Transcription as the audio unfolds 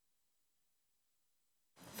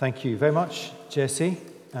Thank you very much, Jesse,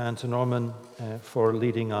 and to Norman for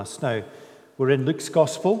leading us. Now, we're in Luke's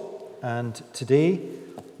Gospel, and today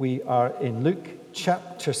we are in Luke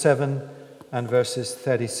chapter 7 and verses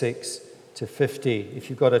 36 to 50. If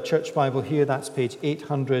you've got a church Bible here, that's page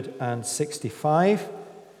 865.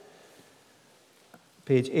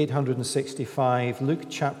 Page 865, Luke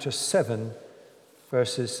chapter 7,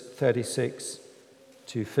 verses 36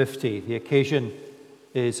 to 50. The occasion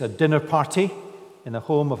is a dinner party in the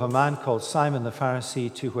home of a man called Simon the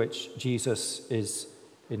Pharisee, to which Jesus is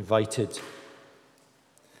invited.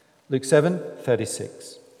 Luke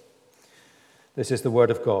 7:36. This is the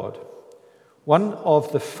word of God. One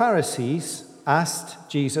of the Pharisees asked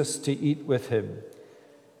Jesus to eat with him,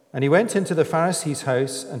 and he went into the Pharisee's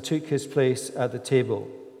house and took his place at the table.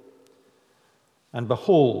 And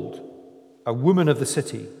behold, a woman of the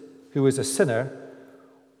city, who was a sinner,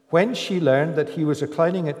 when she learned that he was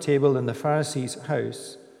reclining at table in the Pharisee's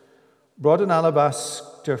house, brought an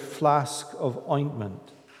alabaster flask of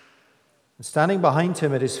ointment. And standing behind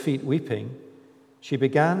him at his feet weeping, she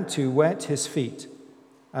began to wet his feet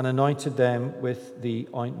and anointed them with the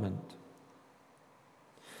ointment.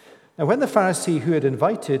 Now when the Pharisee who had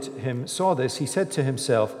invited him saw this, he said to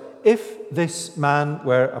himself, "If this man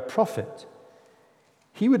were a prophet,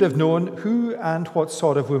 he would have known who and what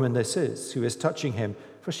sort of woman this is who is touching him,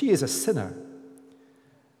 for she is a sinner."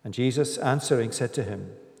 And Jesus answering said to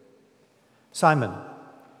him, "Simon,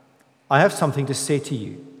 I have something to say to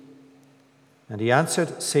you." And he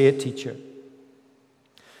answered, "Say it, teacher."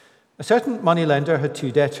 A certain moneylender had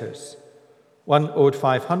two debtors. One owed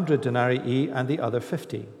 500 denarii and the other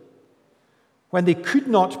 50. When they could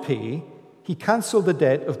not pay, he cancelled the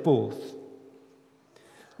debt of both.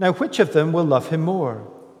 Now which of them will love him more?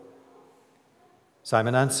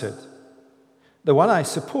 Simon answered, "The one, I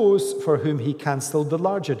suppose, for whom he cancelled the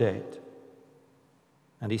larger debt."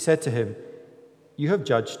 And he said to him, "You have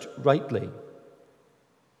judged rightly."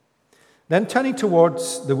 Then turning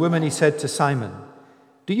towards the woman, he said to Simon,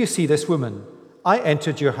 "Do you see this woman? I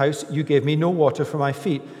entered your house, you gave me no water for my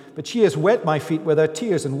feet, but she has wet my feet with her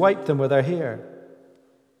tears and wiped them with her hair.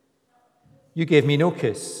 You gave me no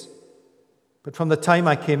kiss, but from the time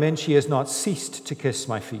I came in, she has not ceased to kiss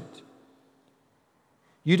my feet.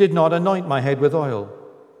 You did not anoint my head with oil,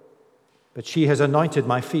 but she has anointed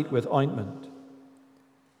my feet with ointment.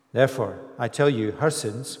 Therefore, I tell you, her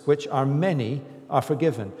sins, which are many, are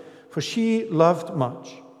forgiven, for she loved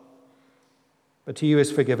much. But he who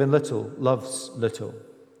is forgiven little loves little."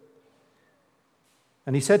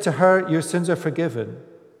 And he said to her, "Your sins are forgiven."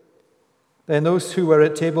 Then those who were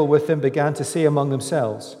at table with him began to say among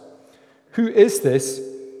themselves, "Who is this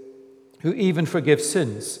who even forgives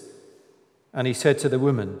sins?" And he said to the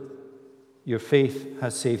woman, "Your faith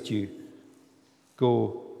has saved you.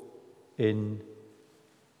 Go in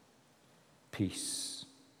peace."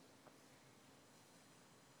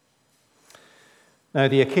 Now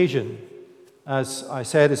the occasion, as I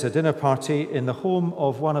said, is a dinner party in the home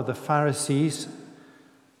of one of the Pharisees,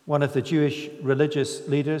 one of the Jewish religious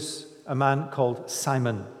leaders, a man called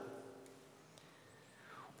Simon.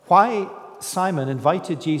 Why Simon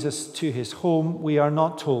invited Jesus to his home, we are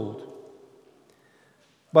not told.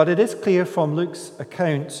 But it is clear from Luke's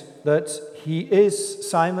account that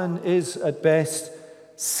Simon is at best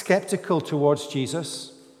skeptical towards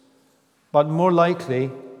Jesus, but more likely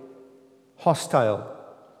hostile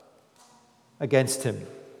against him.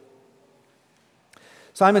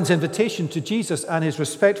 Simon's invitation to Jesus and his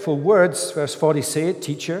respectful words, verse 40 say it,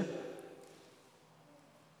 "Teacher,"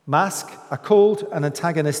 mask a cold and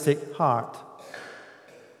antagonistic heart.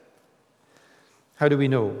 How do we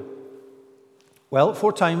know? Well,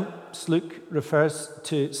 4 times Luke refers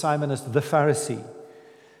to Simon as the Pharisee.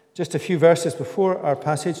 Just a few verses before our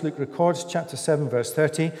passage, Luke records, chapter 7, verse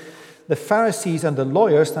 30, "The Pharisees and the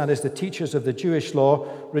lawyers," that is, the teachers of the Jewish law,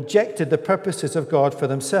 "rejected the purposes of God for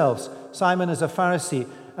themselves." Simon is a Pharisee,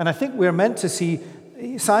 and I think we're meant to see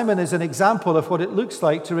Simon as an example of what it looks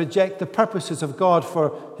like to reject the purposes of God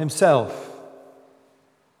for himself.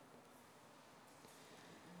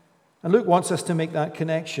 And Luke wants us to make that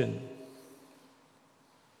connection.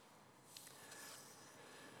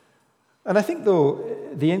 And I think, though,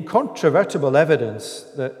 the incontrovertible evidence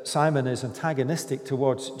that Simon is antagonistic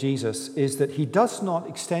towards Jesus is that he does not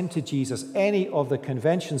extend to Jesus any of the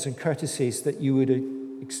conventions and courtesies that you would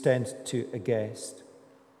extend to a guest.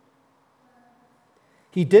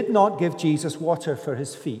 He did not give Jesus water for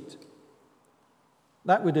his feet.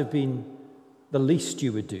 That would have been the least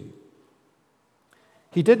you would do.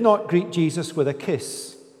 He did not greet Jesus with a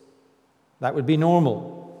kiss. That would be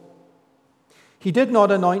normal. He did not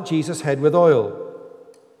anoint Jesus' head with oil.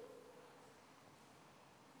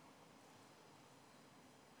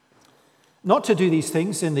 Not to do these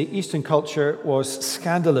things in the Eastern culture was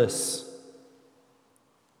scandalous.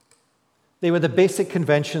 They were the basic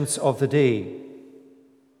conventions of the day.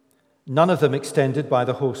 None of them extended by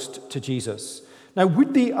the host to Jesus. Now,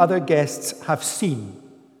 would the other guests have seen?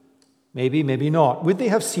 Maybe, maybe not. Would they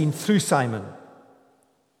have seen through Simon?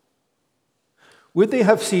 Would they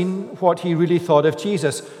have seen what he really thought of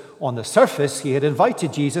Jesus? On the surface, he had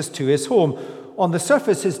invited Jesus to his home. On the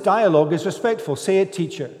surface, his dialogue is respectful. Say it,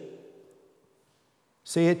 teacher.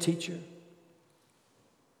 Say it, teacher.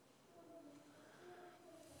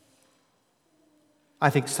 I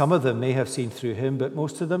think some of them may have seen through him, but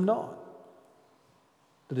most of them not.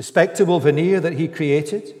 The respectable veneer that he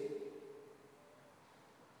created.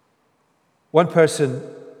 One person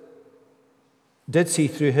did see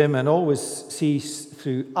through him and always sees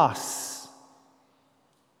through us.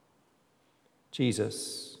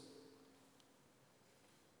 Jesus.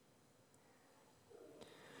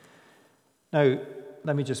 Now,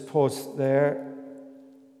 let me just pause there.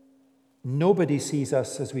 Nobody sees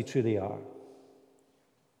us as we truly are.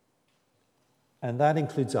 And that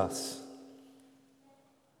includes us.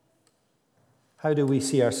 How do we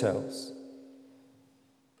see ourselves?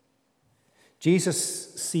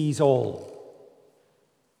 Jesus sees all.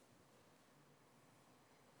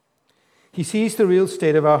 He sees the real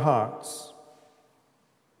state of our hearts.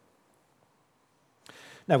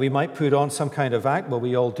 Now, we might put on some kind of act. Well,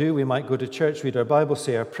 we all do. We might go to church, read our Bible,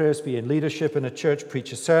 say our prayers, be in leadership in a church,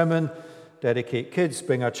 preach a sermon, dedicate kids,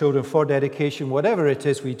 bring our children for dedication, whatever it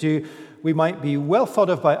is we do. We might be well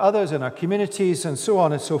thought of by others in our communities and so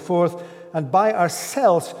on and so forth, and by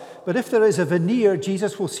ourselves. But if there is a veneer,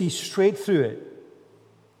 Jesus will see straight through it.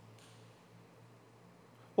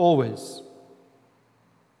 Always.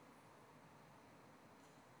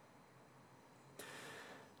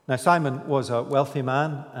 Now, Simon was a wealthy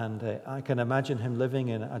man, and I can imagine him living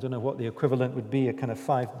in, I don't know what the equivalent would be, a kind of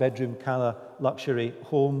 5-bedroom kind of luxury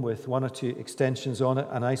home with 1 or 2 extensions on it,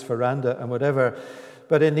 a nice veranda and whatever.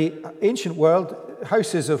 But in the ancient world,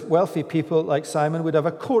 houses of wealthy people like Simon would have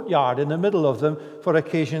a courtyard in the middle of them for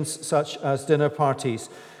occasions such as dinner parties.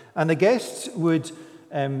 And the guests would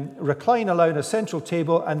recline around a central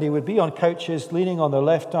table, and they would be on couches, leaning on their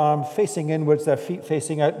left arm, facing inwards, their feet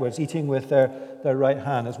facing outwards, eating with their right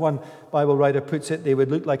hand. As one Bible writer puts it, they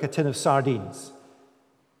would look like a tin of sardines.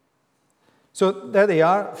 So there they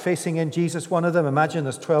are, facing in. Jesus, one of them. Imagine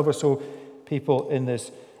there's 12 or so people in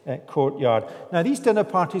this courtyard. Now, these dinner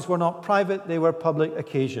parties were not private, they were public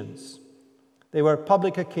occasions. They were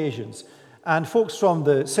public occasions. And folks from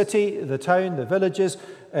the city, the town, the villages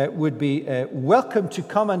would be welcome to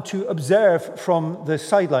come and to observe from the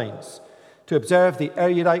sidelines, to observe the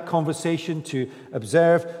erudite conversation, to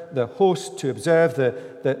observe the host, to observe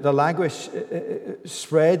the lavish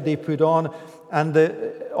spread they put on, and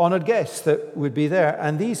the honored guests that would be there.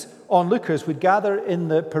 And these onlookers would gather in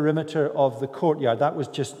the perimeter of the courtyard. That was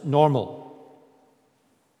just normal.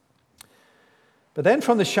 But then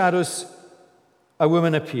from the shadows, a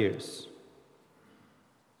woman appears.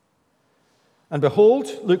 And behold,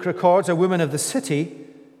 Luke records, a woman of the city.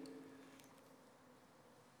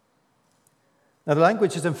 Now, the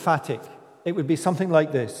language is emphatic. It would be something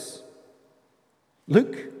like this.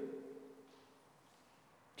 Look, do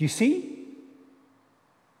you see?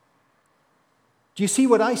 Do you see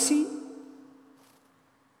what I see?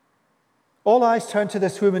 All eyes turn to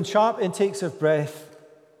this woman, sharp intakes of breath,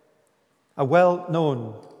 a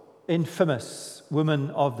well-known, infamous woman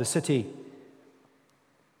of the city.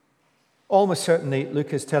 Almost certainly,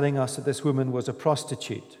 Luke is telling us that this woman was a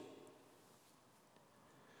prostitute.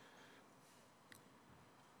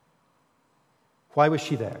 Why was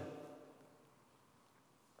she there?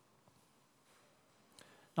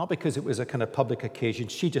 Not because it was a kind of public occasion.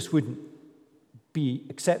 She just wouldn't be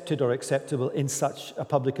accepted or acceptable in such a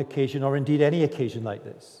public occasion, or indeed any occasion like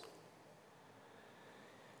this.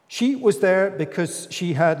 She was there because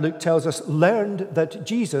she had, Luke tells us, learned that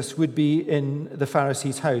Jesus would be in the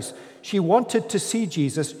Pharisee's house. She wanted to see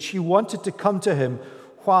Jesus. She wanted to come to him.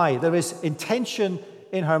 Why? There is intention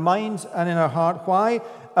in her mind and in her heart. Why?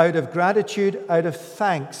 Out of gratitude, out of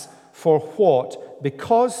thanks. For what?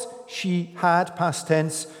 Because she had, past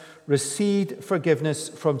tense, received forgiveness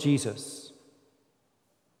from Jesus.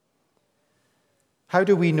 How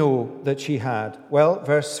do we know that she had? Well,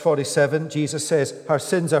 verse 47, Jesus says, her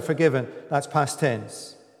sins are forgiven. That's past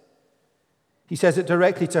tense. He says it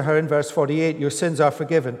directly to her in verse 48, your sins are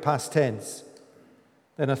forgiven, past tense.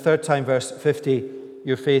 Then a third time, verse 50,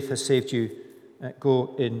 your faith has saved you.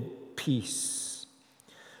 Go in peace.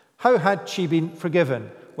 How had she been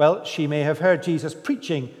forgiven? Well, she may have heard Jesus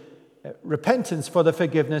preaching repentance for the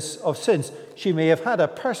forgiveness of sins. She may have had a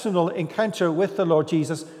personal encounter with the Lord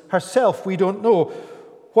Jesus herself. We don't know.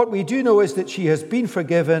 What we do know is that she has been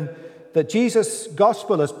forgiven, that Jesus'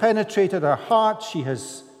 gospel has penetrated her heart. She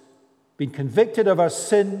has been convicted of her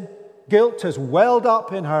sin. Guilt has welled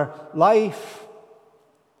up in her life,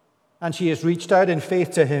 and she has reached out in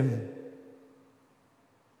faith to him.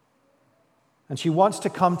 And she wants to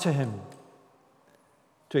come to him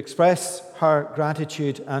to express her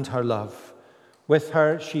gratitude and her love. With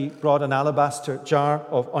her, she brought an alabaster jar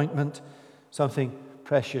of ointment, something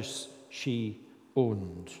precious she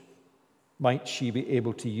owned. Might she be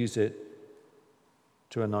able to use it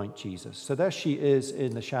to anoint Jesus? So there she is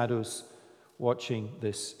in the shadows watching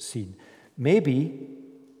this scene. Maybe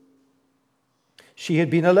she had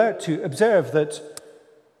been alert to observe that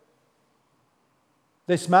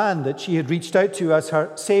this man that she had reached out to as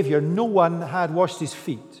her Savior, no one had washed his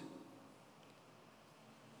feet.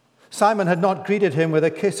 Simon had not greeted him with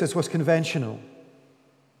a kiss as was conventional,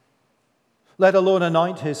 let alone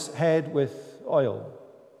anoint his head with oil.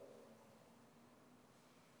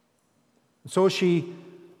 So she,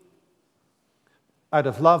 out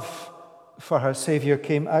of love for her Savior,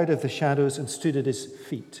 came out of the shadows and stood at his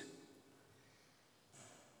feet.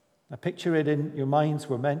 Now picture it in your minds.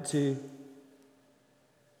 We're meant to.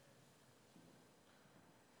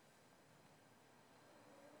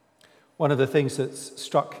 One of the things that's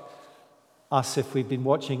struck us if we've been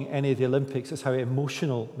watching any of the Olympics is how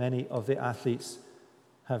emotional many of the athletes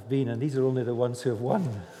have been, and these are only the ones who have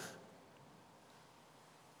won.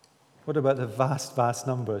 What about the vast, vast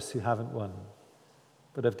numbers who haven't won,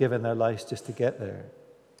 but have given their lives just to get there?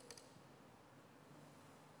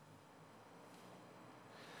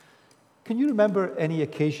 Can you remember any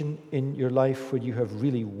occasion in your life where you have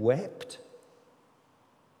really wept?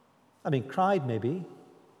 I mean, cried maybe,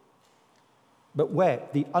 but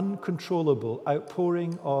wept, the uncontrollable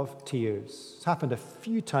outpouring of tears. It's happened a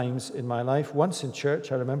few times in my life. Once in church,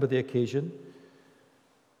 I remember the occasion.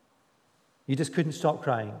 You just couldn't stop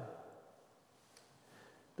crying.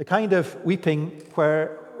 The kind of weeping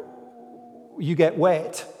where you get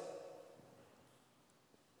wet.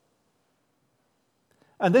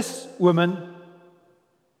 And this woman,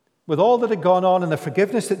 with all that had gone on and the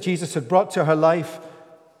forgiveness that Jesus had brought to her life,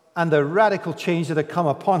 and the radical change that had come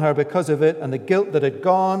upon her because of it, and the guilt that had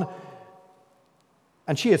gone.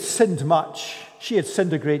 And she had sinned much. She had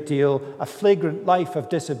sinned a great deal, a flagrant life of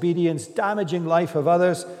disobedience, damaging life of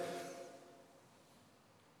others.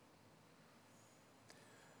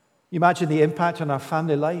 You imagine the impact on our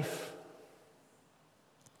family life.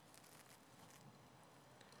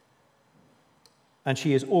 And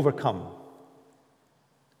she is overcome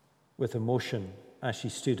with emotion as she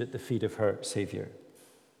stood at the feet of her Savior.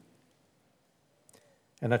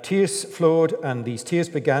 And her tears flowed, and these tears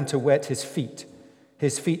began to wet his feet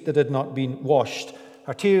that had not been washed.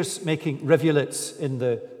 Her tears making rivulets in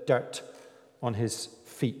the dirt on his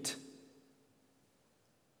feet.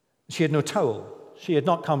 She had no towel. She had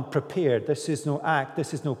not come prepared. This is no act.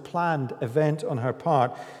 This is no planned event on her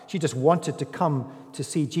part. She just wanted to come to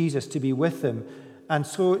see Jesus, to be with him. And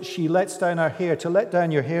so she lets down her hair. To let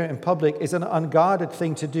down your hair in public is an unguarded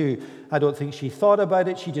thing to do. I don't think she thought about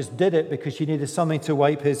it. She just did it because she needed something to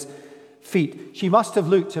wipe his feet. She must have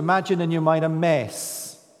looked, imagine in your mind, a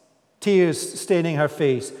mess. Tears staining her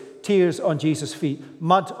face. Tears on Jesus' feet.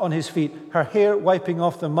 Mud on his feet. Her hair wiping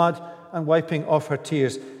off the mud and wiping off her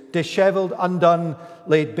tears. Disheveled, undone,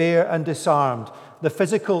 laid bare and disarmed. The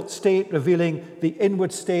physical state revealing the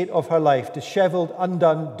inward state of her life. Disheveled,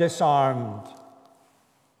 undone, disarmed.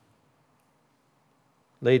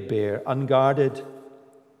 Laid bare, unguarded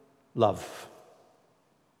love.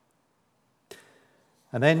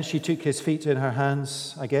 And then she took his feet in her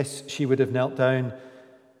hands. I guess she would have knelt down,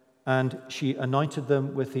 and she anointed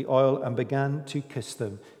them with the oil and began to kiss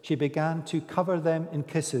them. She began to cover them in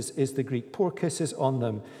kisses, is the Greek. Pour kisses on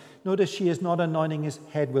them. Notice she is not anointing his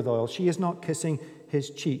head with oil. She is not kissing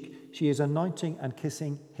his cheek. She is anointing and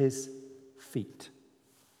kissing his feet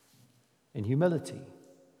in humility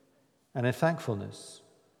and in thankfulness.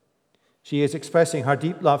 She is expressing her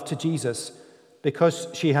deep love to Jesus because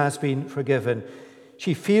she has been forgiven.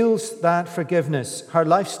 She feels that forgiveness. Her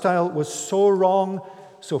lifestyle was so wrong,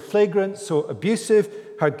 so flagrant, so abusive.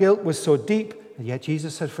 Her guilt was so deep, and yet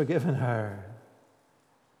Jesus had forgiven her.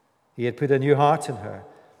 He had put a new heart in her.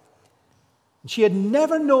 She had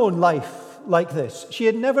never known life like this. She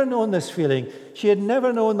had never known this feeling. She had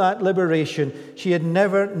never known that liberation. She had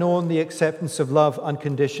never known the acceptance of love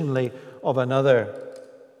unconditionally of another.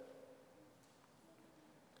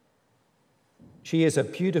 She is a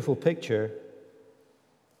beautiful picture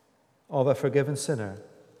of a forgiven sinner.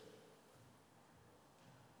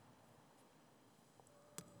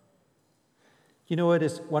 You know, it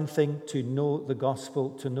is one thing to know the gospel,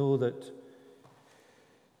 to know that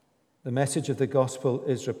the message of the gospel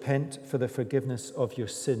is repent for the forgiveness of your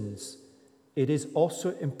sins. It is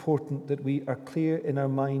also important that we are clear in our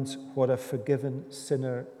minds what a forgiven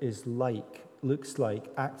sinner is like, looks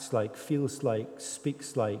like, acts like, feels like,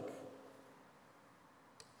 speaks like.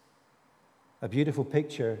 A beautiful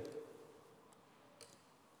picture.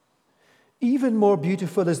 Even more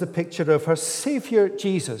beautiful is the picture of her Savior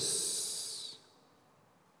Jesus.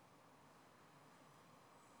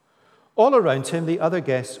 All around him, the other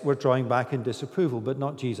guests were drawing back in disapproval, but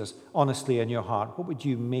not Jesus. Honestly, in your heart, what would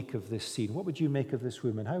you make of this scene? What would you make of this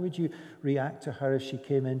woman? How would you react to her as she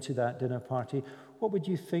came into that dinner party? What would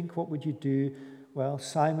you think? What would you do? Well,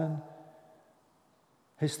 Simon,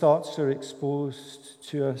 his thoughts are exposed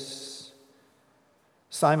to us.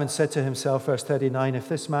 Simon said to himself, verse 39, if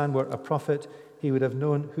this man were a prophet, he would have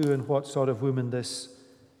known who and what sort of woman this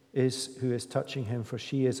is who is touching him, for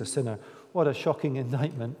she is a sinner. What a shocking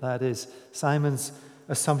indictment that is. Simon's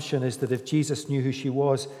assumption is that if Jesus knew who she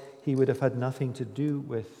was, he would have had nothing to do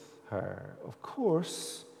with her. Of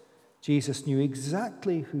course, Jesus knew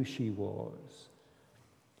exactly who she was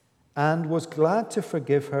and was glad to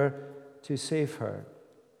forgive her, to save her.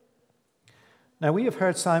 Now, we have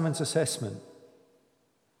heard Simon's assessment.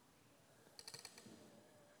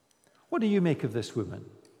 What do you make of this woman?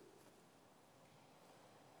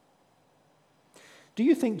 Do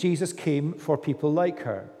you think Jesus came for people like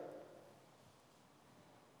her?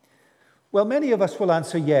 Well, many of us will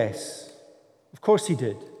answer yes. Of course he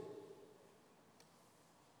did.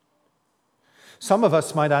 Some of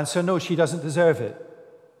us might answer, no, she doesn't deserve it.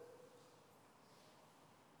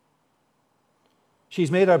 She's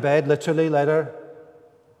made her bed, literally, let her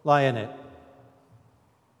lie in it.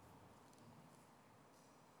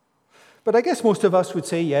 But I guess most of us would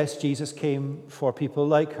say, yes, Jesus came for people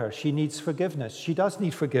like her. She needs forgiveness. She does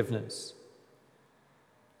need forgiveness.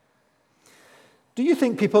 Do you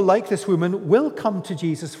think people like this woman will come to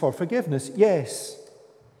Jesus for forgiveness? Yes.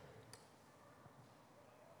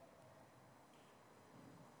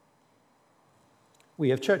 We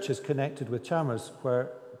have churches connected with Chalmers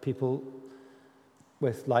where people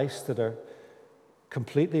with lives that are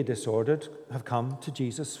completely disordered have come to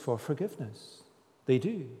Jesus for forgiveness. They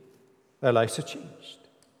do. Their lives are changed.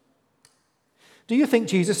 Do you think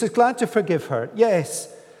Jesus is glad to forgive her?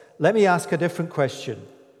 Yes. Let me ask a different question.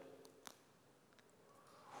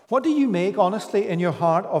 What do you make, honestly, in your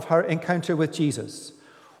heart of her encounter with Jesus?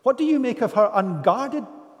 What do you make of her unguarded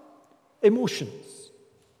emotions?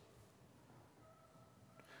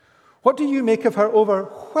 What do you make of her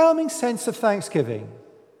overwhelming sense of thanksgiving?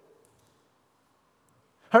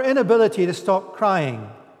 Her inability to stop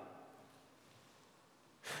crying?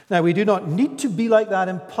 Now, we do not need to be like that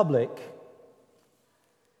in public.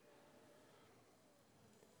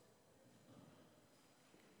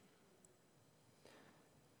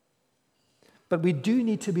 But we do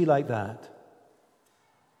need to be like that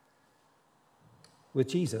with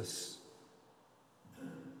Jesus.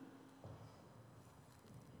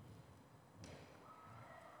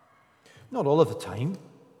 Not all of the time.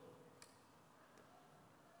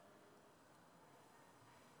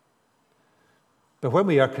 But when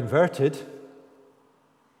we are converted,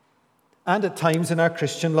 and at times in our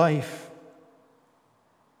Christian life,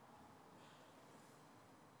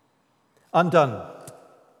 undone,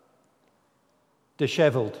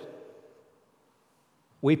 disheveled,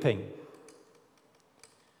 weeping,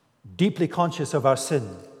 deeply conscious of our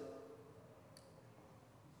sin,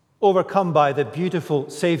 overcome by the beautiful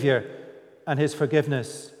Savior and his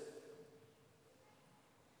forgiveness.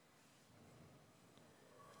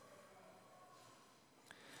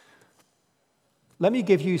 Let me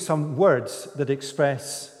give you some words that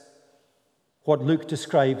express what Luke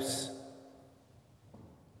describes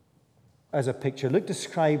as a picture. Luke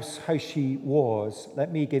describes how she was.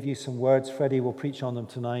 Let me give you some words. Freddie will preach on them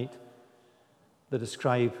tonight that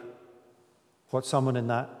describe what someone in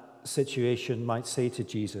that situation might say to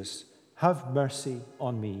Jesus. Have mercy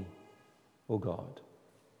on me, O God.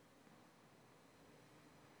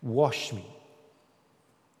 Wash me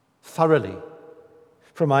thoroughly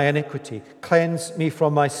from my iniquity. Cleanse me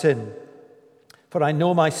from my sin. For I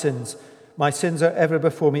know my sins. My sins are ever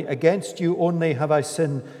before me. Against you only have I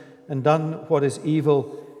sinned and done what is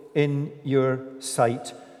evil in your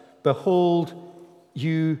sight. Behold,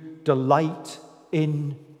 you delight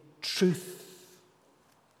in truth.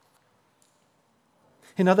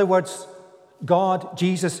 In other words, God,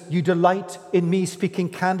 Jesus, you delight in me speaking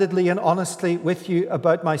candidly and honestly with you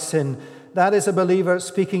about my sin. That is a believer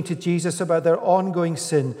speaking to Jesus about their ongoing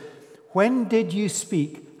sin. When did you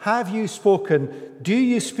speak Have you spoken? Do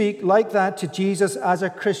you speak like that to Jesus as a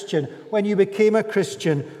Christian? When you became a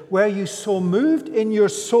Christian, were you so moved in your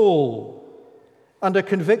soul under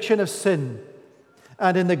conviction of sin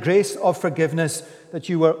and in the grace of forgiveness that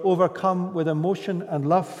you were overcome with emotion and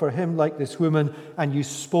love for him like this woman, and you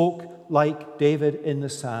spoke like David in the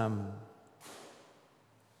psalm?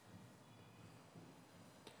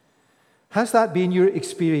 Has that been your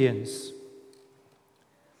experience?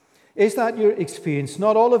 Is that your experience?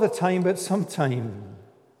 Not all of the time, but sometime.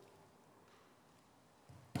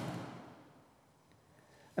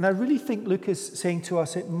 And I really think Luke is saying to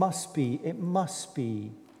us, it must be.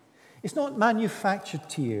 It's not manufactured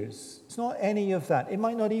tears. It's not any of that. It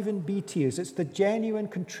might not even be tears. It's the genuine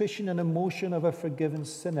contrition and emotion of a forgiven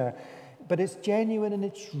sinner. But it's genuine and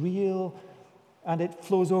it's real, and it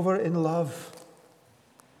flows over in love.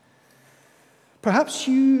 Perhaps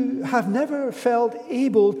you have never felt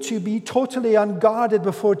able to be totally unguarded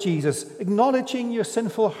before Jesus, acknowledging your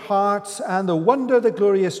sinful hearts and the wonder, the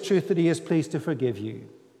glorious truth that he is pleased to forgive you.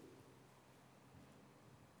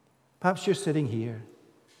 Perhaps you're sitting here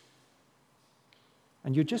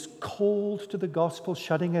and you're just cold to the gospel,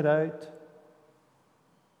 shutting it out,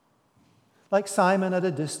 like Simon at a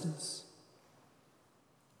distance,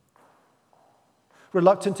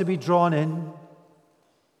 reluctant to be drawn in,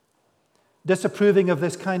 disapproving of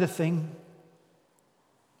this kind of thing.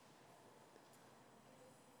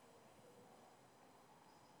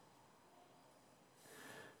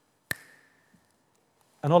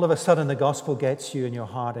 And all of a sudden the gospel gets you in your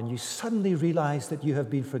heart and you suddenly realize that you have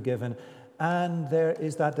been forgiven, and there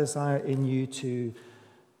is that desire in you to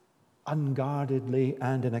unguardedly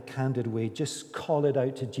and in a candid way just call it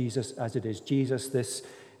out to Jesus as it is. Jesus, this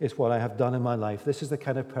is what I have done in my life. This is the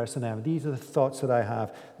kind of person I am. These are the thoughts that I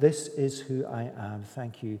have. This is who I am.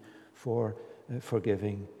 Thank you for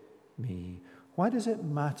forgiving me. Why does it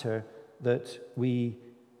matter that we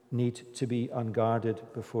need to be unguarded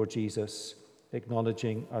before Jesus,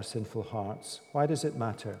 acknowledging our sinful hearts? Why does it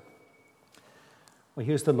matter? Well,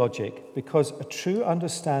 here's the logic. Because a true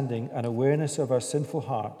understanding and awareness of our sinful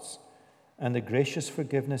hearts and the gracious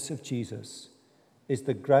forgiveness of Jesus is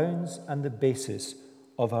the grounds and the basis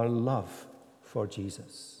of our love for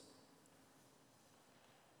Jesus.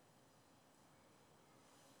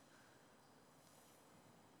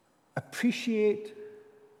 Appreciate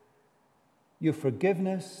your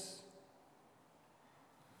forgiveness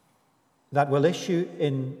that will issue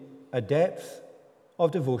in a depth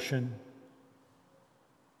of devotion,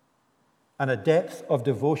 and a depth of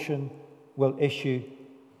devotion will issue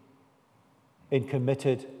in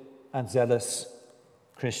committed and zealous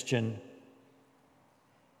Christian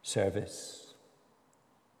service.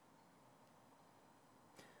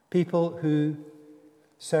 People who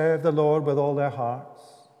serve the Lord with all their hearts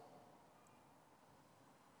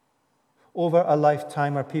over a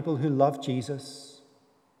lifetime are people who love Jesus.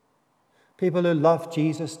 People who love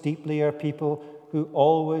Jesus deeply are people who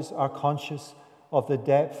always are conscious of the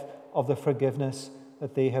depth of the forgiveness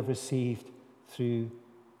that they have received through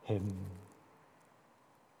him.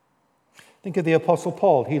 Think of the Apostle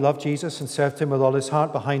Paul. He loved Jesus and served him with all his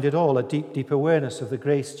heart. Behind it all, a deep, deep awareness of the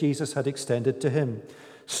grace Jesus had extended to him.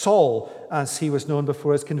 Saul, as he was known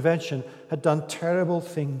before his convention, had done terrible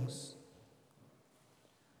things.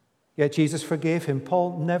 Yet Jesus forgave him.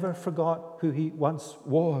 Paul never forgot who he once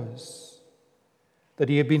was, that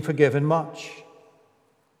he had been forgiven much.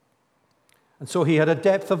 And so he had a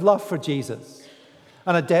depth of love for Jesus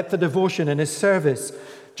and a depth of devotion in his service.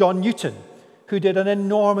 John Newton, who did an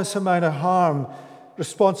enormous amount of harm,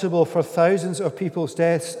 responsible for thousands of people's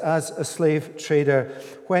deaths as a slave trader,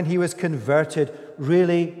 when he was converted,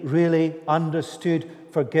 really understood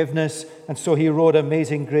forgiveness, and so he wrote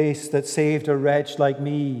Amazing Grace that saved a wretch like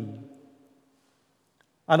me.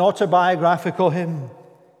 An autobiographical hymn.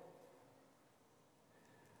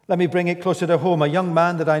 Let me bring it closer to home. A young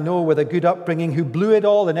man that I know with a good upbringing who blew it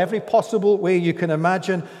all in every possible way you can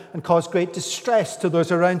imagine and caused great distress to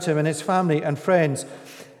those around him and his family and friends.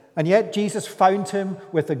 And yet Jesus found him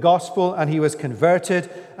with the gospel and he was converted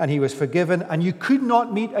and he was forgiven. And you could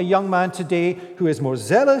not meet a young man today who is more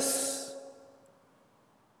zealous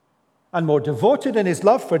and more devoted in his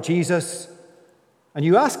love for Jesus. And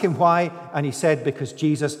you ask him why, and he said, because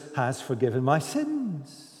Jesus has forgiven my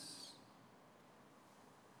sins.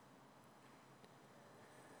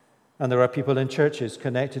 And there are people in churches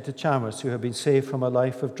connected to Chalmers who have been saved from a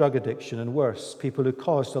life of drug addiction and worse, people who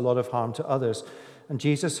caused a lot of harm to others. And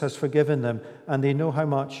Jesus has forgiven them, and they know how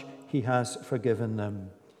much he has forgiven them.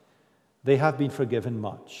 They have been forgiven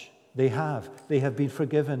much. They have been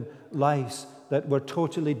forgiven lives that were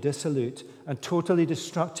totally dissolute and totally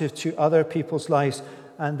destructive to other people's lives.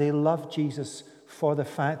 and they love Jesus for the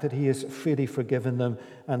fact that he has freely forgiven them,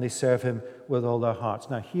 and they serve him with all their hearts.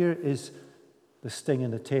 Now, here is the sting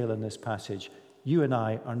in the tail in this passage. You and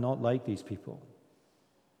I are not like these people.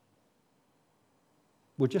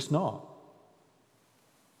 We're just not.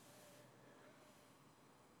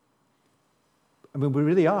 I mean, we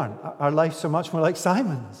really aren't. Our lives are much more like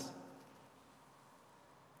Simon's.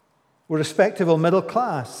 We're respectable middle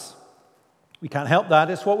class. We can't help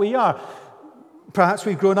that. It's what we are. Perhaps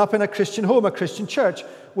we've grown up in a Christian home, a Christian church.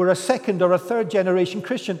 We're a second or a third generation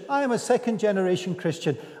Christian. I am a second generation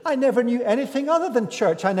Christian. I never knew anything other than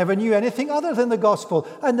church. I never knew anything other than the gospel.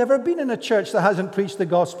 I've never been in a church that hasn't preached the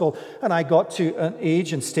gospel. And I got to an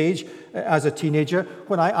age and stage as a teenager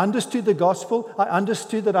when I understood the gospel. I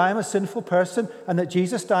understood that I am a sinful person and that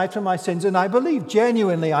Jesus died for my sins. And I believed,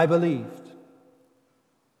 genuinely I believed.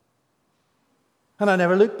 And I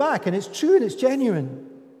never looked back. And it's true and it's genuine.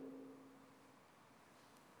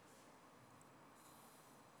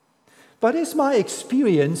 But is my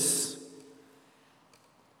experience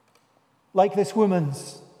like this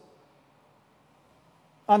woman's?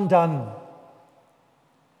 Undone,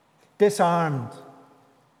 disarmed,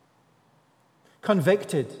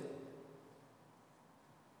 convicted,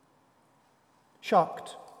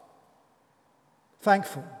 shocked,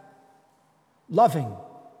 thankful, loving,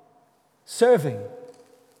 serving.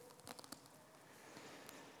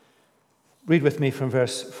 Read with me from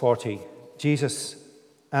verse 40. Jesus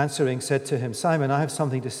answering said to him, Simon, I have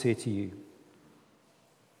something to say to you.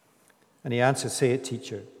 And he answered, say it,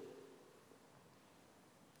 teacher.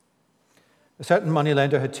 A certain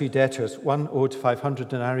moneylender had two debtors. One owed 500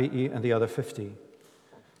 denarii and the other 50.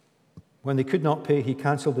 When they could not pay, he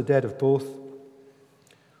cancelled the debt of both.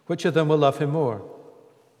 Which of them will love him more?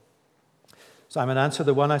 Simon answered,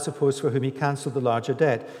 the one, I suppose, for whom he cancelled the larger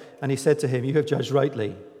debt. And he said to him, you have judged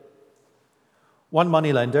rightly. One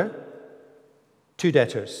moneylender, two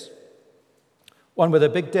debtors, one with a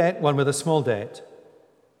big debt, one with a small debt.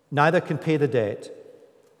 Neither can pay the debt.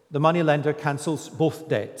 The moneylender cancels both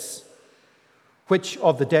debts. Which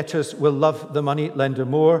of the debtors will love the moneylender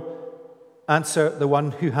more? Answer, the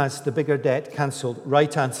one who has the bigger debt cancelled.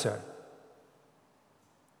 Right answer.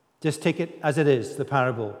 Just take it as it is, the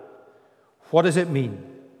parable. What does it mean?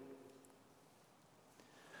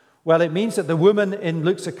 Well, it means that the woman in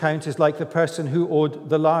Luke's account is like the person who owed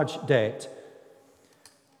the large debt.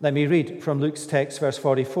 Let me read from Luke's text, verse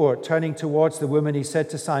 44. Turning towards the woman, he said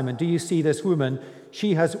to Simon, do you see this woman?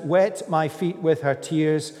 She has wet my feet with her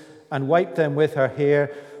tears and wiped them with her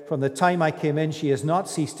hair. From the time I came in, she has not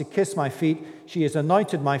ceased to kiss my feet. She has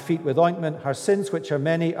anointed my feet with ointment. Her sins, which are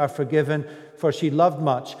many, are forgiven, for she loved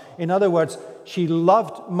much. In other words, she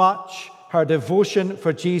loved much. Her devotion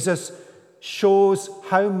for Jesus shows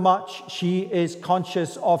how much she is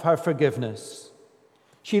conscious of her forgiveness.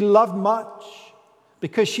 She loved much.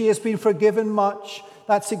 Because she has been forgiven much.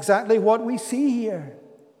 That's exactly what we see here.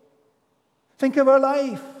 Think of her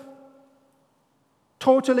life.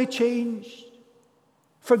 Totally changed.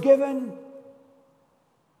 Forgiven.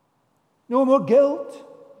 No more guilt.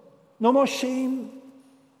 No more shame.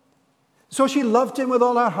 So she loved him with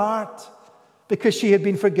all her heart because she had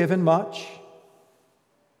been forgiven much.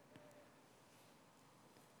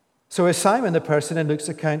 So is Simon the person in Luke's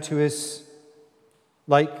account who is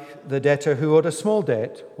like the debtor who owed a small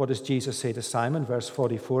debt? What does Jesus say to Simon? Verse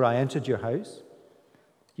 44, I entered your house.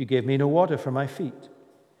 You gave me no water for my feet.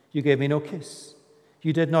 You gave me no kiss.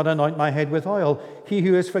 You did not anoint my head with oil. He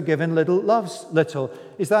who is forgiven little loves little.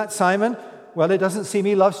 Is that Simon? Well, it doesn't seem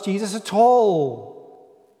he loves Jesus at all.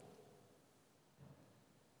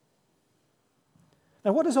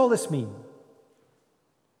 Now, what does all this mean?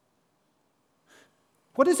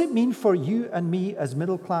 What does it mean for you and me as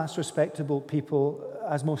middle-class, respectable people,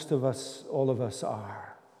 as most of us, all of us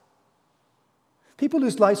are? People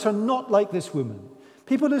whose lives are not like this woman.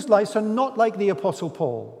 People whose lives are not like the Apostle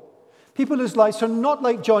Paul. People whose lives are not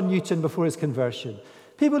like John Newton before his conversion.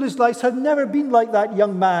 People whose lives have never been like that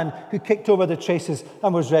young man who kicked over the traces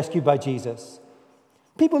and was rescued by Jesus.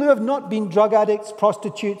 People who have not been drug addicts,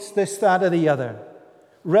 prostitutes, this, that, or the other,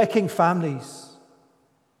 wrecking families.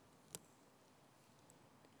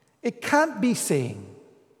 It can't be saying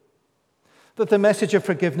that the message of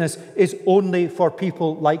forgiveness is only for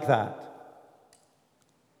people like that.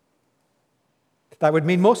 That would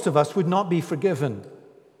mean most of us would not be forgiven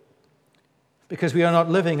because we are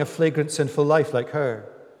not living a flagrant sinful life like her.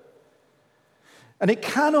 And it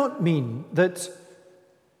cannot mean that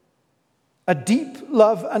a deep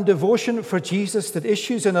love and devotion for Jesus that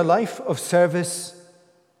issues in a life of service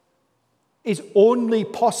is only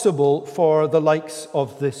possible for the likes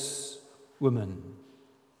of this woman.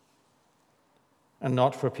 and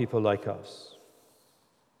not for people like us.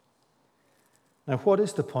 Now, what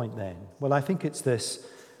is the point then? Well, I think it's this,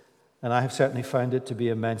 and I have certainly found it to be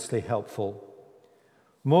immensely helpful.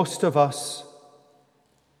 Most of us,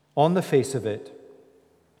 on the face of it,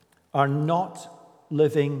 are not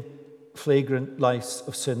living flagrant lives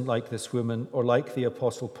of sin like this woman, or like the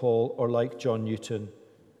Apostle Paul, or like John Newton,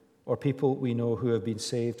 or people we know who have been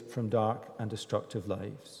saved from dark and destructive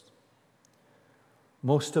lives.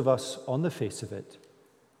 Most of us, on the face of it,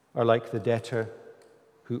 are like the debtor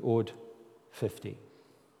who owed 50.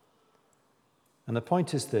 And the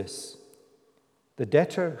point is this: the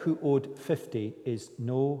debtor who owed 50 is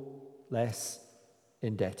no less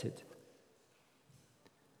indebted.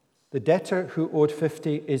 The debtor who owed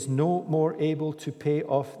 50 is no more able to pay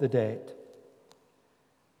off the debt.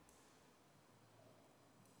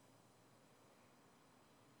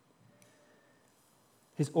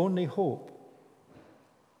 His only hope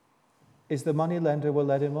is the moneylender will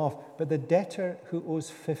let him off. But the debtor who owes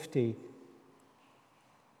 50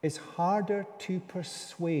 is harder to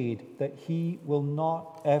persuade that he will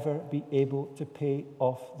not ever be able to pay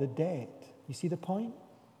off the debt. You see the point?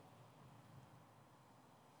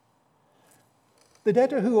 The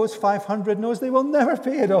debtor who owes 500 knows they will never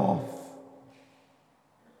pay it off.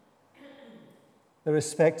 The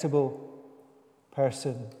respectable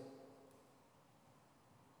person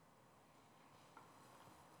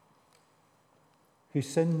who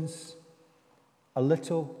sins a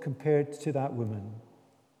little compared to that woman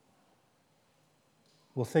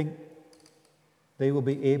will think they will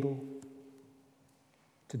be able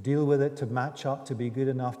to deal with it, to match up, to be good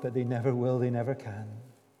enough, but they never will, they never can.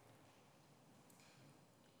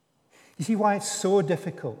 You see why it's so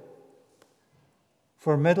difficult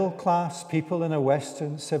for middle-class people in a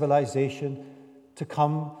Western civilization to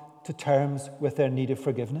come to terms with their need of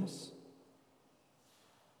forgiveness?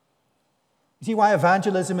 You see why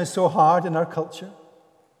evangelism is so hard in our culture?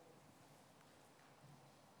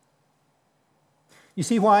 You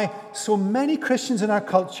see why so many Christians in our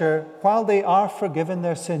culture, while they are forgiven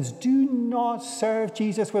their sins, do not serve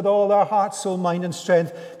Jesus with all their heart, soul, mind, and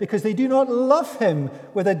strength, because they do not love him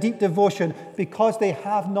with a deep devotion, because they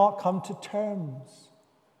have not come to terms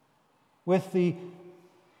with the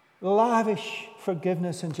lavish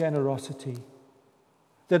forgiveness and generosity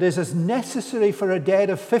that is as necessary for a debt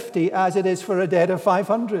of 50 as it is for a debt of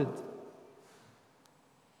 500.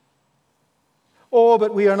 Oh,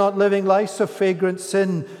 but we are not living lives of flagrant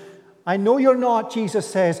sin. I know you're not, Jesus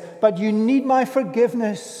says, but you need my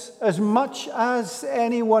forgiveness as much as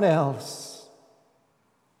anyone else.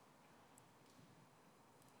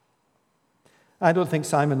 I don't think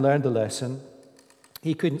Simon learned the lesson.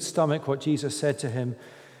 He couldn't stomach what Jesus said to him.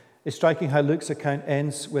 It's striking how Luke's account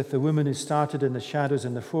ends with the woman who started in the shadows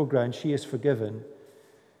in the foreground. She is forgiven.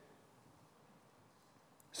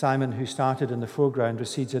 Simon, who started in the foreground,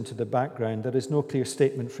 recedes into the background. There is no clear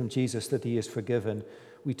statement from Jesus that he is forgiven.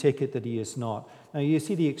 We take it that he is not. Now, you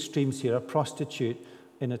see the extremes here: a prostitute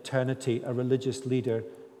in eternity, a religious leader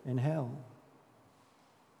in hell.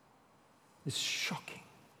 It's shocking,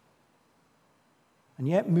 and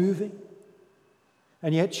yet moving,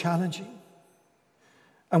 and yet challenging.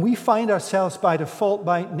 And we find ourselves by default,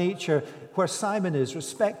 by nature, where Simon is: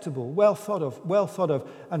 respectable, well thought of,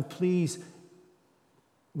 and please,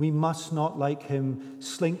 we must not, like him,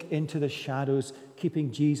 slink into the shadows,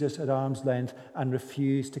 keeping Jesus at arm's length, and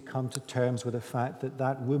refuse to come to terms with the fact that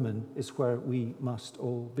that woman is where we must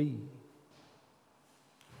all be.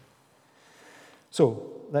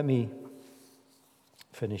 So, let me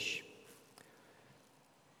finish.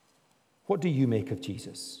 What do you make of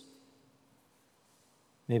Jesus?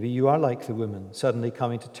 Maybe you are like the woman, suddenly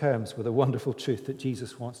coming to terms with a wonderful truth that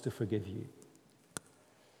Jesus wants to forgive you.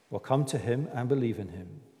 Well, come to him and believe in him.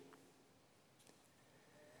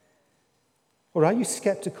 Or are you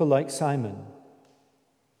skeptical like Simon,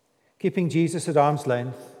 keeping Jesus at arm's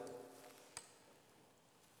length?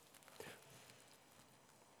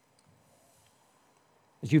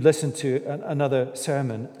 As you listen to another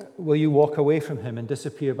sermon, will you walk away from him and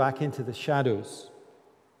disappear back into the shadows?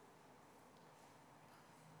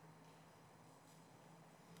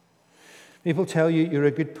 People tell you you're a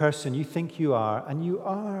good person. You think you are, and you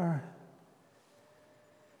are.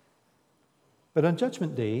 But on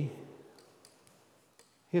Judgment Day,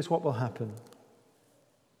 here's what will happen.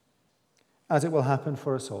 As it will happen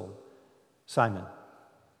for us all. Simon,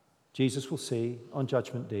 Jesus will say on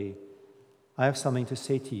Judgment Day, I have something to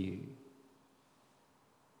say to you.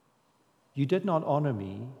 You did not honor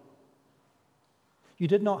me. You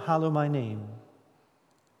did not hallow my name.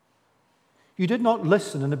 You did not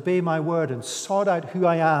listen and obey my word and sort out who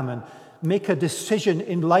I am and make a decision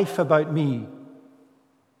in life about me.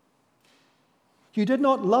 You did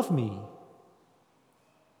not love me.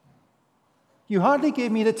 You hardly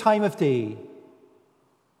gave me the time of day.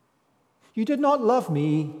 You did not love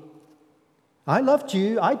me. I loved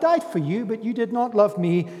you. I died for you, but you did not love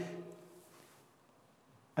me.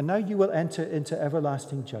 And now you will enter into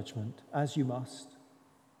everlasting judgment, as you must.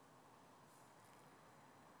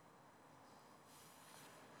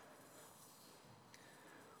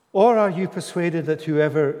 Or are you persuaded that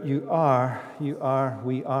whoever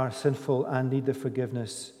we are sinful and need the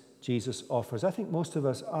forgiveness Jesus offers? I think most of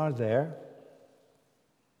us are there.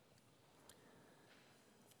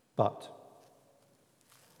 But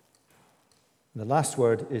the last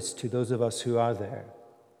word is to those of us who are there,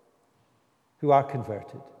 who are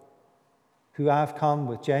converted, who have come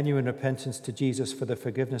with genuine repentance to Jesus for the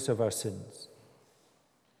forgiveness of our sins.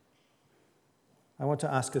 I want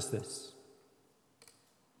to ask us this.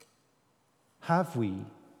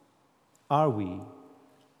 Are we,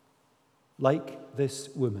 like this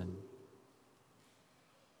woman,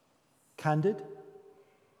 candid,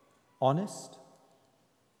 honest?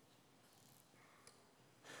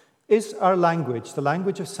 Is our language the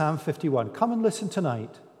language of Psalm 51? Come and listen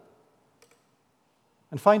tonight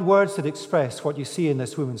and find words that express what you see in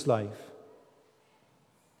this woman's life.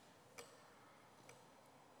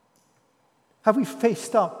 Have we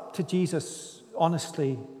faced up to Jesus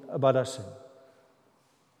honestly about our sin?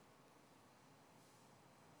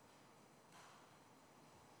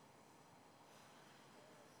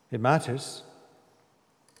 It matters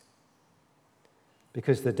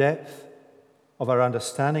because the depth of our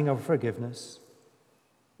understanding of forgiveness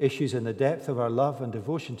issues in the depth of our love and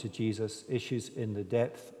devotion to Jesus, issues in the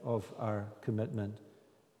depth of our commitment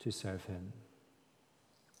to serve him.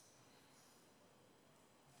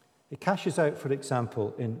 It cashes out, for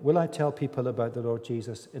example, in will I tell people about the Lord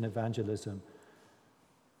Jesus in evangelism?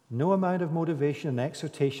 No amount of motivation and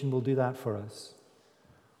exhortation will do that for us.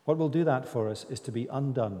 What will do that for us is to be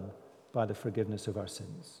undone by the forgiveness of our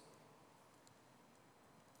sins.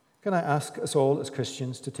 Can I ask us all as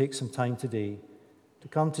Christians to take some time today to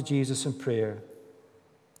come to Jesus in prayer?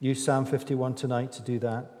 Use Psalm 51 tonight to do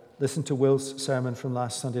that. Listen to Will's sermon from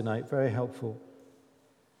last Sunday night, very helpful.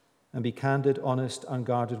 And be candid, honest,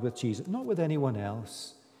 unguarded with Jesus, not with anyone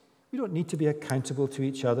else. We don't need to be accountable to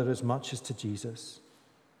each other as much as to Jesus.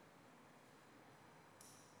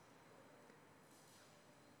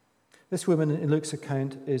 This woman in Luke's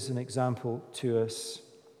account is an example to us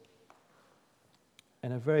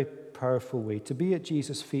in a very powerful way, to be at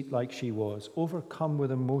Jesus' feet like she was, overcome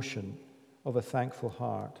with emotion of a thankful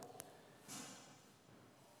heart.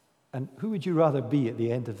 And who would you rather be at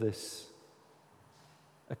the end of this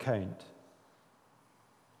account?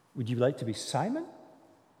 Would you like to be Simon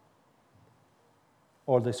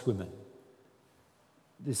or this woman?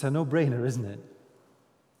 It's a no-brainer, isn't it?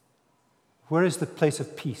 Where is the place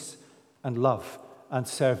of peace and love and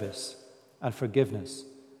service and forgiveness?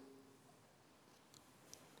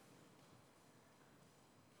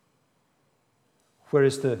 Where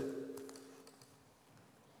is the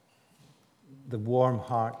warm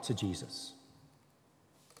heart to Jesus?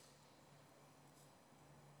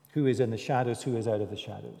 Who is in the shadows? Who is out of the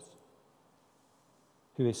shadows?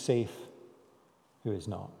 Who is safe? Who is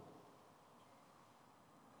not?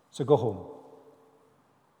 So go home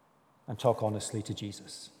and talk honestly to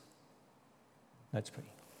Jesus. Let's pray.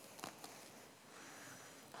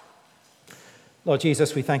 Lord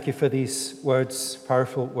Jesus, we thank you for these words,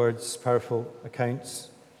 powerful accounts.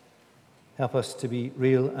 Help us to be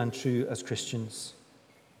real and true as Christians,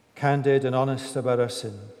 candid and honest about our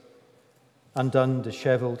sin, undone,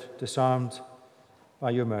 disheveled, disarmed by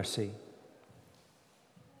your mercy.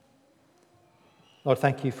 Lord,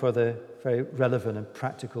 thank you for the very relevant and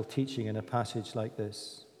practical teaching in a passage like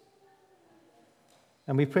this.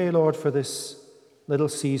 And we pray, Lord, for this little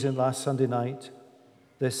season last Sunday night,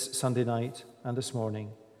 this Sunday night, and this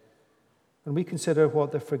morning, when we consider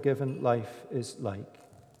what the forgiven life is like.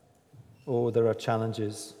 Oh, there are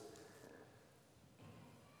challenges,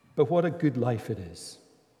 but what a good life it is.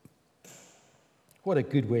 What a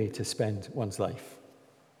good way to spend one's life.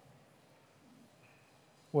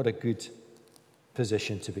 What a good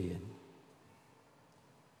position to be in.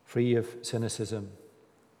 Free of cynicism,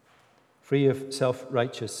 free of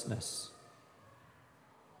self-righteousness,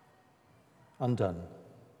 undone,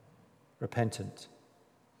 repentant,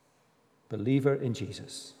 believer in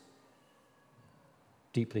Jesus,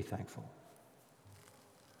 deeply thankful.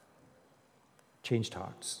 Changed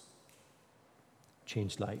hearts,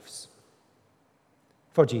 changed lives.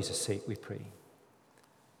 For Jesus' sake we pray.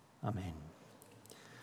 Amen.